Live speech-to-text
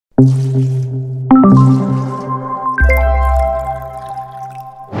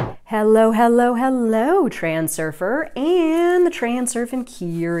Hello, hello, hello, Transurfer and the Transurfing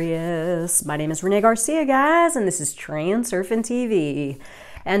Curious. My name is Renee Garcia, guys, and this is Transurfing TV.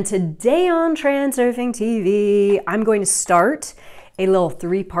 And today on Transurfing TV, I'm going to start a little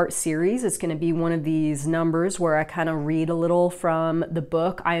 3-part series. It's going to be one of these numbers where I kind of read a little from the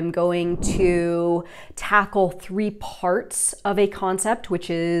book. I am going to tackle 3 parts of a concept, which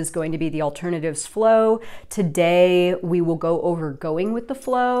is going to be the alternatives flow. Today, we will go over going with the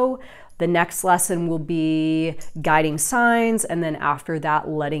flow. The next lesson will be guiding signs, and then after that,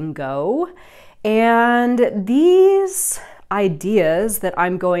 letting go. And these ideas that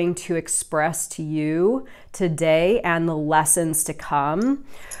I'm going to express to you today and the lessons to come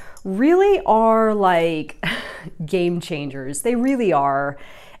really are like game changers. They really are,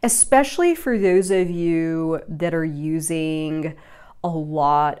 especially for those of you that are using a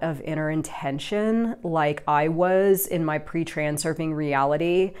lot of inner intention like I was in my pre-transurfing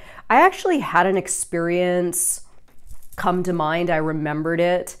reality. I actually had an experience come to mind. I remembered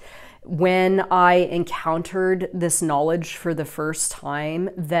it when I encountered this knowledge for the first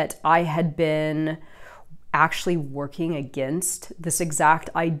time, that I had been actually working against this exact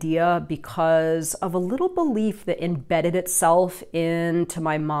idea because of a little belief that embedded itself into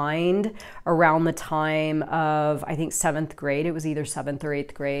my mind around the time of, I think, 7th grade. It was either 7th or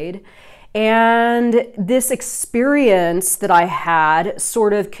 8th grade. And this experience that I had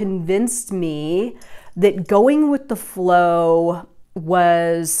sort of convinced me that going with the flow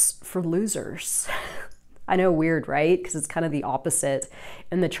was for losers. I know, weird, right? Because it's kind of the opposite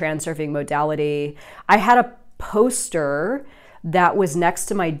in the transurfing modality. I had a poster that was next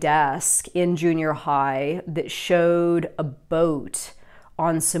to my desk in junior high that showed a boat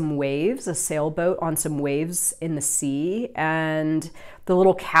on some waves, a sailboat on some waves in the sea. And the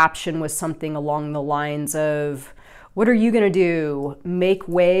little caption was something along the lines of, what are you gonna do? Make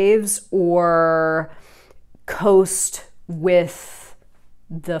waves or coast with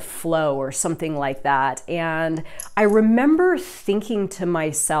the flow, or something like that. And I remember thinking to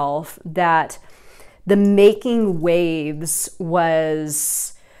myself that the making waves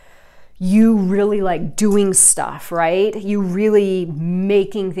was you really like doing stuff, right? You really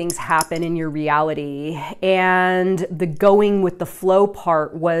making things happen in your reality. And the going with the flow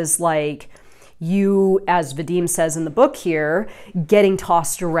part was like you, as Vadim says in the book here, getting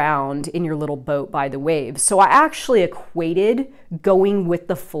tossed around in your little boat by the waves. So I actually equated going with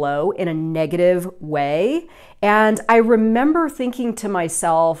the flow in a negative way. And I remember thinking to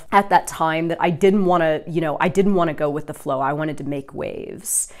myself at that time that I didn't want to, I didn't want to go with the flow. I wanted to make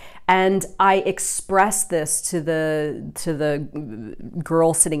waves. And I expressed this to the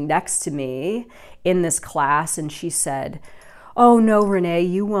girl sitting next to me in this class, and she said, "Oh no, Renee,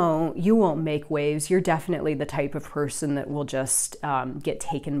 you won't make waves. You're definitely the type of person that will just get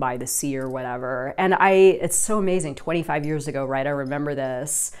taken by the sea or whatever." And it's so amazing, 25 years ago, right? I remember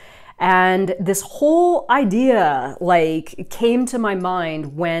this. And this whole idea like came to my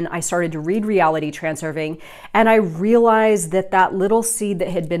mind when I started to read Reality Transurfing, and I realized that that little seed that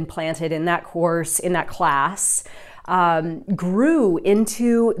had been planted in that course, in that class, grew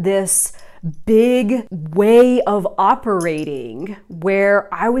into this big way of operating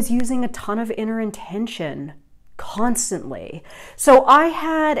where I was using a ton of inner intention constantly. So I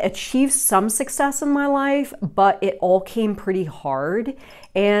had achieved some success in my life, but it all came pretty hard.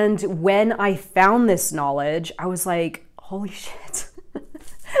 And when I found this knowledge, I was like, holy shit,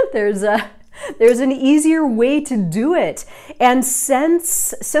 there's an easier way to do it. And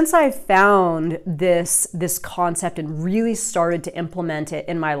since I found this concept and really started to implement it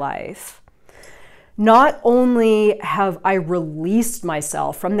in my life, not only have I released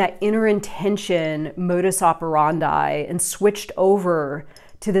myself from that inner intention modus operandi and switched over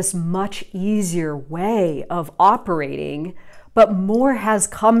to this much easier way of operating, but more has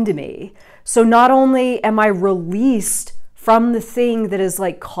come to me. So not only am I released from the thing that is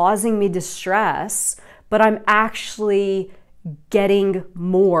like causing me distress, but I'm actually getting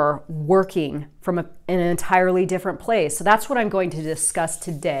more, working from an entirely different place. So that's what I'm going to discuss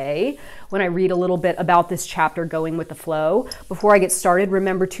today when I read a little bit about this chapter, Going with the Flow. Before I get started,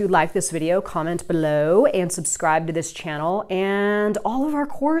 remember to like this video, comment below, and subscribe to this channel. And all of our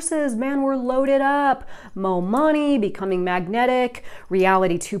courses, man, we're loaded up. Mo Money, Becoming Magnetic,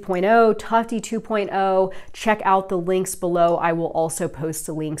 Reality 2.0, Tufty 2.0. Check out the links below. I will also post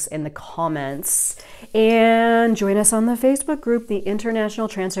the links in the comments. And join us on the Facebook group, the International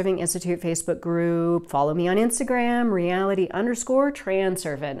Transurfing Institute Facebook group. group. Follow me on Instagram,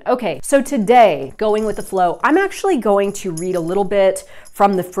 reality_transurfing. Okay, so today, going with the flow, I'm actually going to read a little bit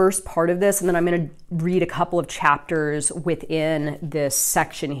from the first part of this, and then I'm going to read a couple of chapters within this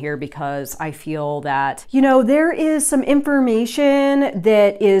section here because I feel that, you know, there is some information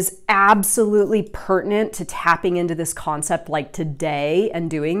that is absolutely pertinent to tapping into this concept like today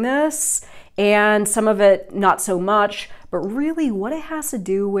and doing this, and some of it not so much. But really what it has to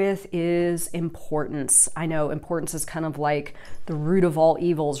do with is importance. I know importance is kind of like the root of all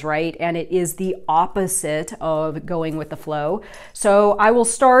evils, right? And it is the opposite of going with the flow. So I will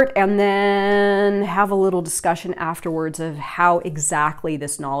start and then have a little discussion afterwards of how exactly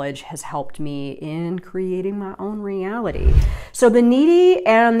this knowledge has helped me in creating my own reality. So the needy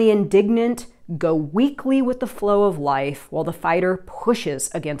and the indignant go weakly with the flow of life while the fighter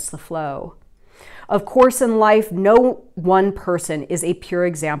pushes against the flow. Of course, in life, no one person is a pure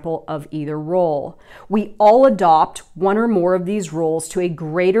example of either role. We all adopt one or more of these roles to a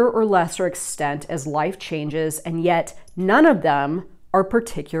greater or lesser extent as life changes, and yet none of them are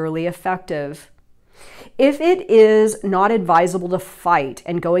particularly effective. If it is not advisable to fight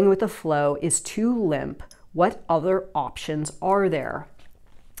and going with the flow is too limp, what other options are there?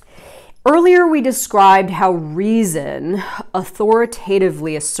 Earlier, we described how reason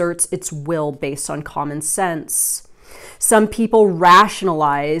authoritatively asserts its will based on common sense. Some people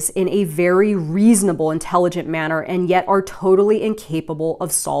rationalize in a very reasonable, intelligent manner and yet are totally incapable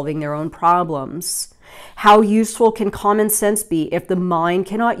of solving their own problems. How useful can common sense be if the mind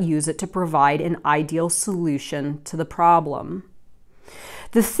cannot use it to provide an ideal solution to the problem?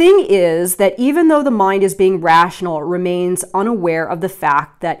 The thing is that even though the mind is being rational, it remains unaware of the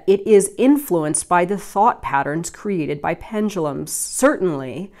fact that it is influenced by the thought patterns created by pendulums.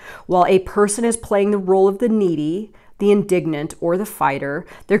 Certainly, while a person is playing the role of the needy, the indignant, or the fighter,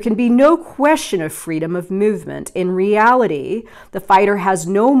 there can be no question of freedom of movement. In reality, the fighter has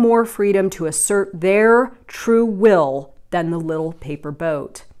no more freedom to assert their true will than the little paper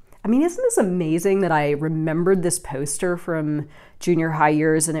boat. I mean, isn't this amazing that I remembered this poster from junior high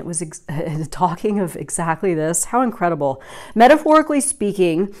years and it was talking of exactly this? How incredible. Metaphorically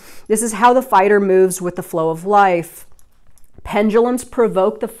speaking, this is how the fighter moves with the flow of life. Pendulums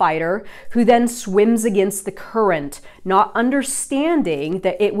provoke the fighter, who then swims against the current, not understanding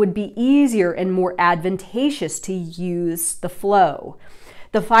that it would be easier and more advantageous to use the flow.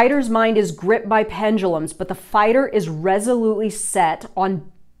 The fighter's mind is gripped by pendulums, but the fighter is resolutely set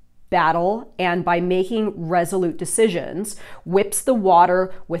on battle, and by making resolute decisions, whips the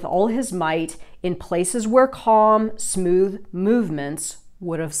water with all his might in places where calm, smooth movements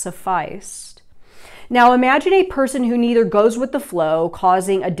would have sufficed. Now imagine a person who neither goes with the flow,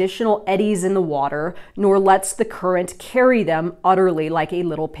 causing additional eddies in the water, nor lets the current carry them utterly like a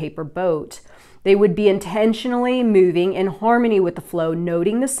little paper boat. They would be intentionally moving in harmony with the flow,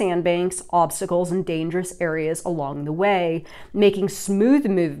 noting the sandbanks, obstacles, and dangerous areas along the way, making smooth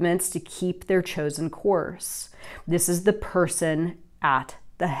movements to keep their chosen course. This is the person at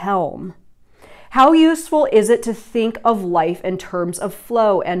the helm. How useful is it to think of life in terms of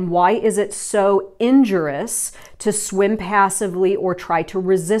flow, and why is it so injurious to swim passively or try to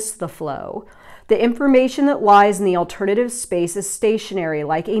resist the flow? The information that lies in the alternative space is stationary,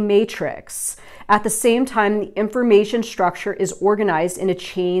 like a matrix. At the same time, the information structure is organized into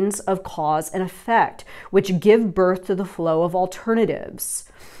chains of cause and effect, which give birth to the flow of alternatives.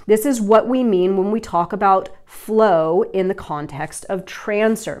 This is what we mean when we talk about flow in the context of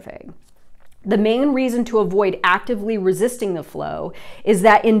transurfing. The main reason to avoid actively resisting the flow is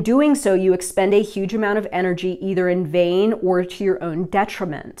that in doing so, you expend a huge amount of energy either in vain or to your own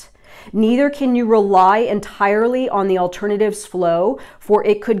detriment. Neither can you rely entirely on the alternative's flow, for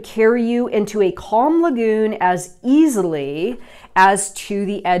it could carry you into a calm lagoon as easily as to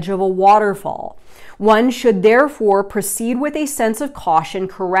the edge of a waterfall. One should therefore proceed with a sense of caution,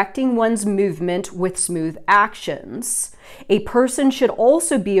 correcting one's movement with smooth actions. A person should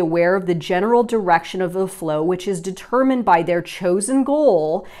also be aware of the general direction of the flow, which is determined by their chosen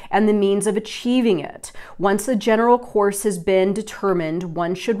goal and the means of achieving it. Once the general course has been determined,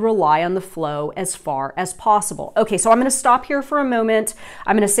 one should rely on the flow as far as possible. Okay, so I'm going to stop here for a moment.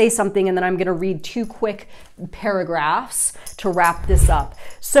 I'm going to say something and then I'm going to read 2 quick paragraphs to wrap this up.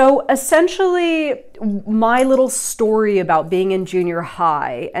 So essentially, my little story about being in junior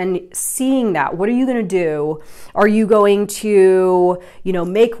high and seeing that, what are you going to do? Are you going to,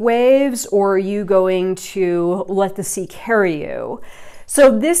 make waves, or are you going to let the sea carry you?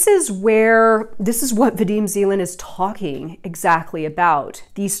 So this is what Vadim Zeland is talking exactly about.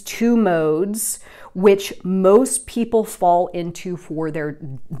 These two modes, which most people fall into for their,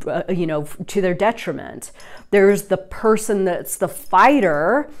 to their detriment. There's the person that's the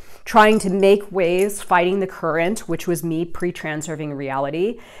fighter, trying to make waves, fighting the current, which was me pre-transurfing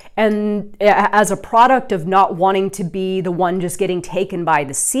reality. And as a product of not wanting to be the one just getting taken by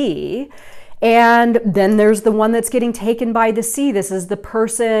the sea. And then there's the one that's getting taken by the sea. This is the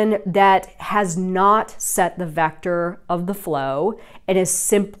person that has not set the vector of the flow and is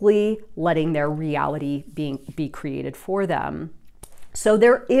simply letting their reality be created for them. So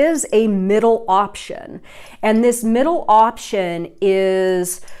there is a middle option, and this middle option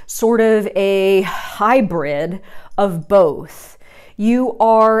is sort of a hybrid of both. You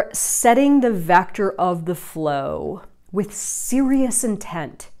are setting the vector of the flow with serious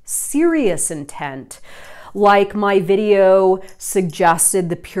intent, like my video suggested,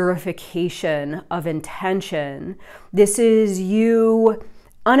 the purification of intention. This is you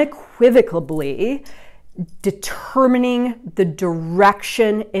unequivocally determining the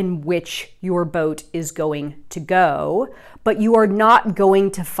direction in which your boat is going to go, but you are not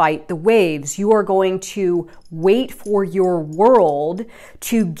going to fight the waves. You are going to wait for your world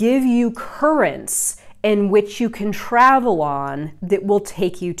to give you currents in which you can travel on that will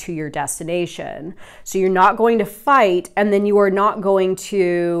take you to your destination. So you're not going to fight, and then you are not going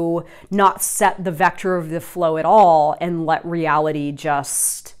to not set the vector of the flow at all and let reality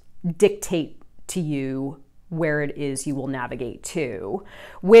just dictate to you where it is you will navigate to,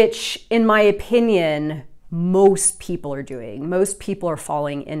 which in my opinion, most people are doing. Most people are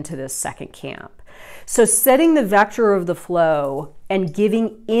falling into this second camp. So setting the vector of the flow and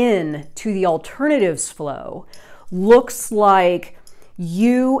giving in to the alternatives flow looks like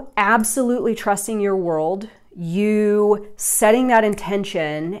you absolutely trusting your world, you setting that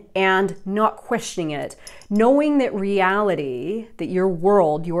intention and not questioning it, knowing that reality, that your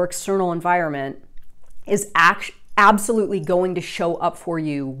world, your external environment is absolutely going to show up for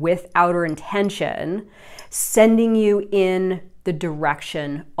you with outer intention, sending you in the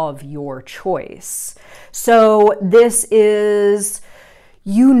direction of your choice. So this is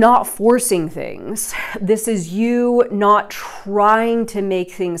you not forcing things. This is you not trying to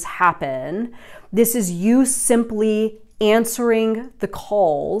make things happen. This is you simply answering the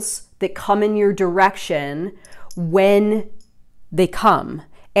calls that come in your direction when they come.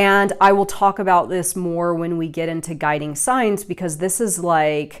 And I will talk about this more when we get into guiding signs, because this is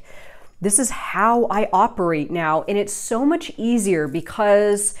how I operate now. And it's so much easier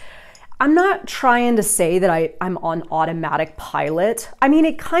because I'm not trying to say that I'm on automatic pilot. I mean,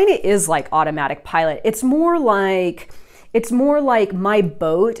 it kind of is like automatic pilot. It's more like my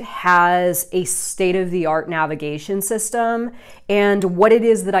boat has a state-of-the-art navigation system, and what it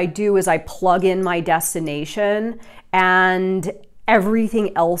is that I do is I plug in my destination and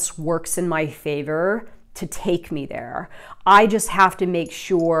everything else works in my favor to take me there. I just have to make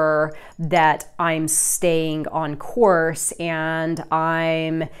sure that I'm staying on course and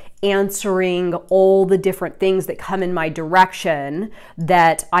I'm answering all the different things that come in my direction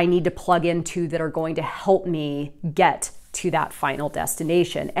that I need to plug into that are going to help me get to that final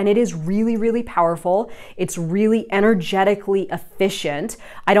destination. And it is really, really powerful. It's really energetically efficient.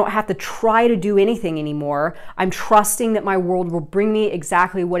 I don't have to try to do anything anymore. I'm trusting that my world will bring me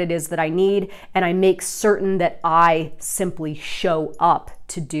exactly what it is that I need, and I make certain that I simply show up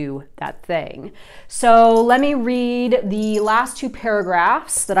to do that thing. So let me read the last two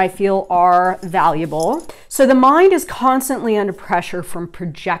paragraphs that I feel are valuable. So the mind is constantly under pressure from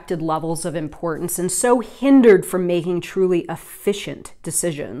projected levels of importance and so hindered from making truly efficient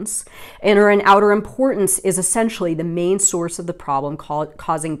decisions. Inner and outer importance is essentially the main source of the problem,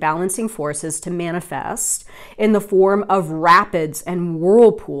 causing balancing forces to manifest in the form of rapids and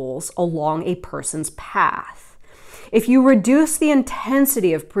whirlpools along a person's path. If you reduce the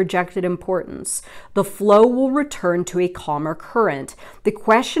intensity of projected importance, the flow will return to a calmer current. The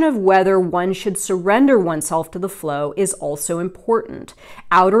question of whether one should surrender oneself to the flow is also important.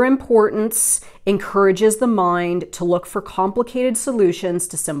 Outer importance encourages the mind to look for complicated solutions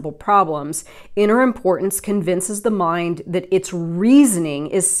to simple problems. Inner importance convinces the mind that its reasoning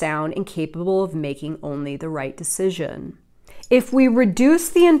is sound and capable of making only the right decision. If we reduce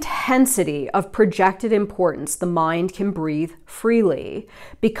the intensity of projected importance, the mind can breathe freely.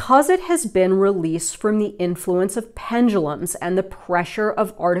 Because it has been released from the influence of pendulums and the pressure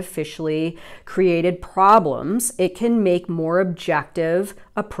of artificially created problems, it can make more objective,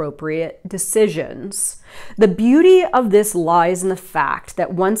 appropriate decisions. The beauty of this lies in the fact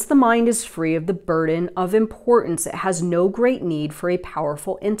that once the mind is free of the burden of importance, it has no great need for a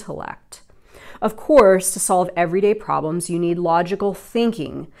powerful intellect. Of course, to solve everyday problems, you need logical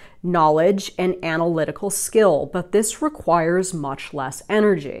thinking, knowledge, and analytical skill, but this requires much less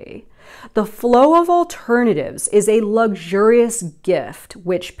energy. The flow of alternatives is a luxurious gift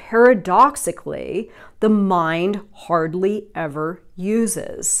which, paradoxically, the mind hardly ever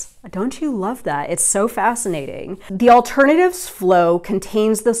uses. Don't you love that? It's so fascinating. The alternatives flow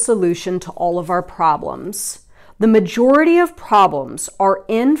contains the solution to all of our problems. The majority of problems are,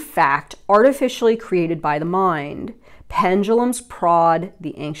 in fact, artificially created by the mind. Pendulums prod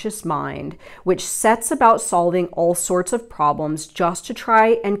the anxious mind, which sets about solving all sorts of problems just to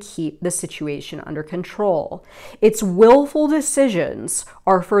try and keep the situation under control. Its willful decisions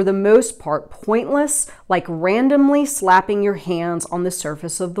are, for the most part, pointless, like randomly slapping your hands on the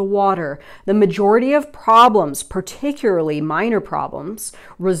surface of the water. The majority of problems, particularly minor problems,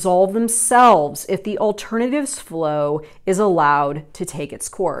 resolve themselves if the alternatives flow is allowed to take its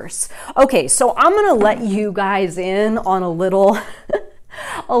course. Okay, so I'm gonna let you guys in on a little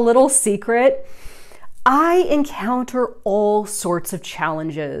secret. I encounter all sorts of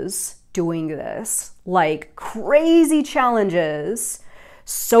challenges doing this, like crazy challenges,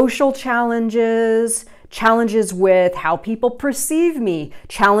 social challenges, challenges with how people perceive me,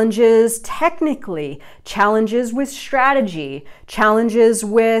 challenges technically, challenges with strategy, challenges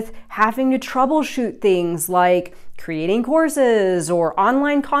with having to troubleshoot things like creating courses or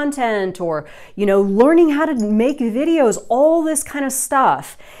online content or, learning how to make videos, all this kind of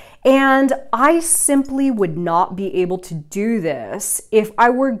stuff. And I simply would not be able to do this if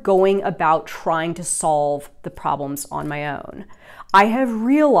I were going about trying to solve the problems on my own. I have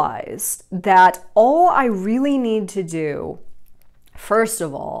realized that all I really need to do, first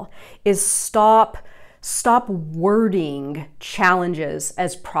of all, is stop wording challenges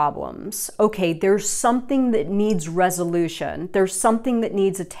as problems. Okay, there's something that needs resolution. There's something that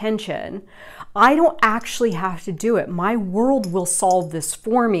needs attention. I don't actually have to do it. My world will solve this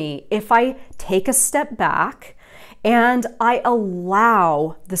for me if I take a step back and I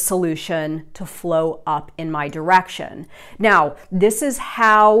allow the solution to flow up in my direction. Now, this is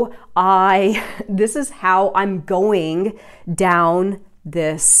how I'm going down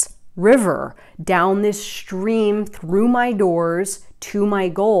this river, down this stream, through my doors to my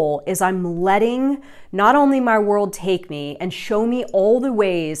goal, is I'm letting not only my world take me and show me all the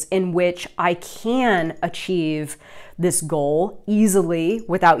ways in which I can achieve this goal easily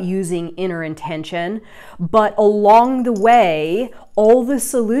without using inner intention, but along the way, all the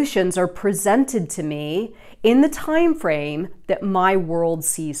solutions are presented to me in the time frame that my world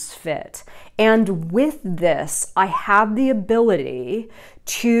sees fit. And with this, I have the ability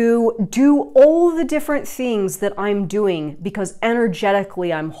to do all the different things that I'm doing because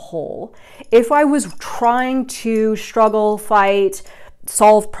energetically I'm whole. If I was trying to struggle, fight,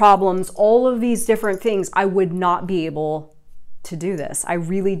 solve problems, all of these different things, I would not be able to do this. I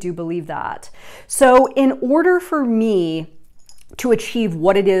really do believe that. So in order for me to achieve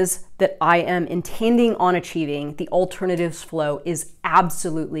what it is that I am intending on achieving, the alternatives flow is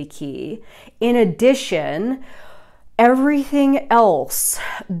absolutely key. In addition, everything else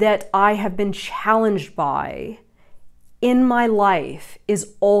that I have been challenged by in my life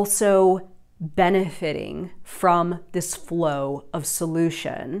is also benefiting from this flow of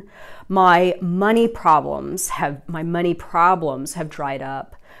solution. My money problems have dried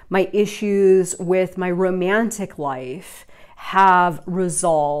up. My issues with my romantic life have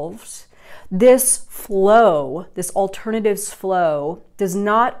resolved. This flow, this alternatives flow, does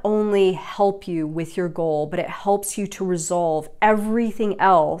not only help you with your goal, but it helps you to resolve everything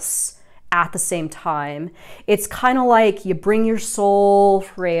else at the same time. It's kind of like you bring your soul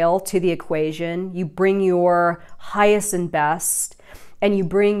frail to the equation, you bring your highest and best, and you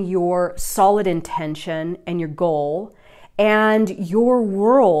bring your solid intention and your goal, and your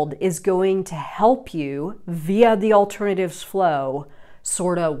world is going to help you via the alternatives flow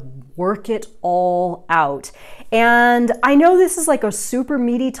sort of work it all out. And I know this is like a super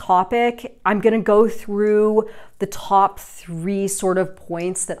meaty topic. I'm going to go through the top 3 sort of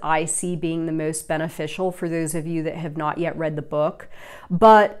points that I see being the most beneficial for those of you that have not yet read the book.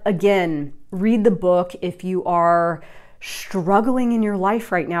 But again, read the book if you are struggling in your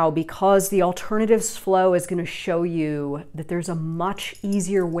life right now, because the alternatives flow is going to show you that there's a much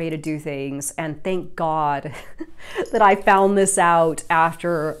easier way to do things. And thank God that I found this out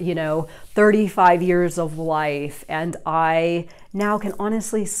after, 35 years of life. And I now can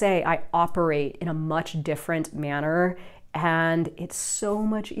honestly say I operate in a much different manner. And it's so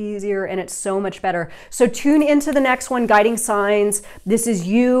much easier and it's so much better. So tune into the next one, Guiding Signs. This is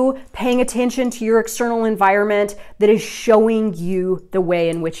you paying attention to your external environment that is showing you the way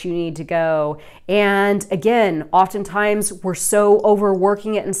in which you need to go. And again, oftentimes we're so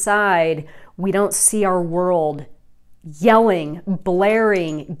overworking it inside, we don't see our world yelling,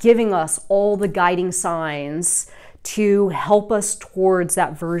 blaring, giving us all the guiding signs to help us towards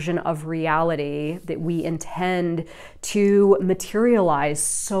that version of reality that we intend to materialize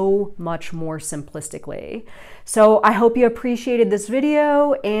so much more simplistically. So I hope you appreciated this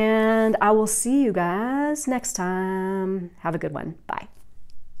video, and I will see you guys next time. Have a good one. Bye.